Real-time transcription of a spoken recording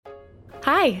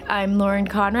Hi, I'm Lauren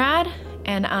Conrad,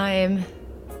 and I'm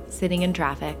sitting in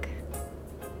traffic.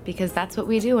 Because that's what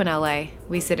we do in LA.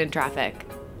 We sit in traffic.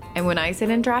 And when I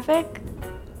sit in traffic,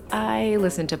 I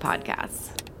listen to podcasts.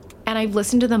 And I've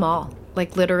listened to them all,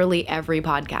 like literally every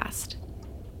podcast.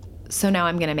 So now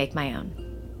I'm gonna make my own.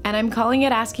 And I'm calling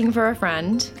it Asking for a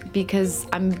Friend because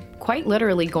I'm quite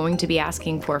literally going to be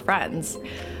asking for friends.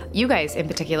 You guys in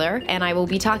particular. And I will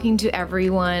be talking to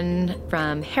everyone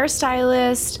from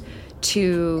hairstylists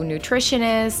to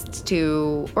nutritionists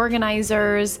to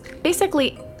organizers,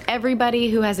 basically everybody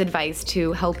who has advice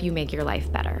to help you make your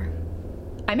life better.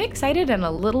 I'm excited and a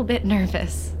little bit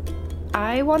nervous.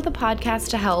 I want the podcast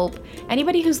to help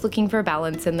anybody who's looking for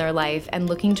balance in their life and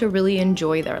looking to really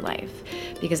enjoy their life,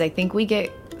 because I think we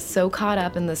get so caught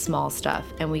up in the small stuff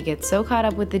and we get so caught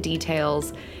up with the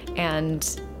details,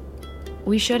 and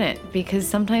we shouldn't, because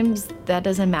sometimes that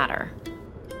doesn't matter.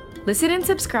 Listen and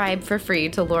subscribe for free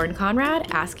to Lauren Conrad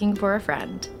Asking for a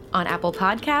Friend on Apple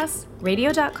Podcasts,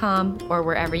 radio.com, or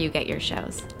wherever you get your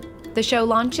shows. The show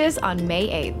launches on May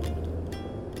 8th.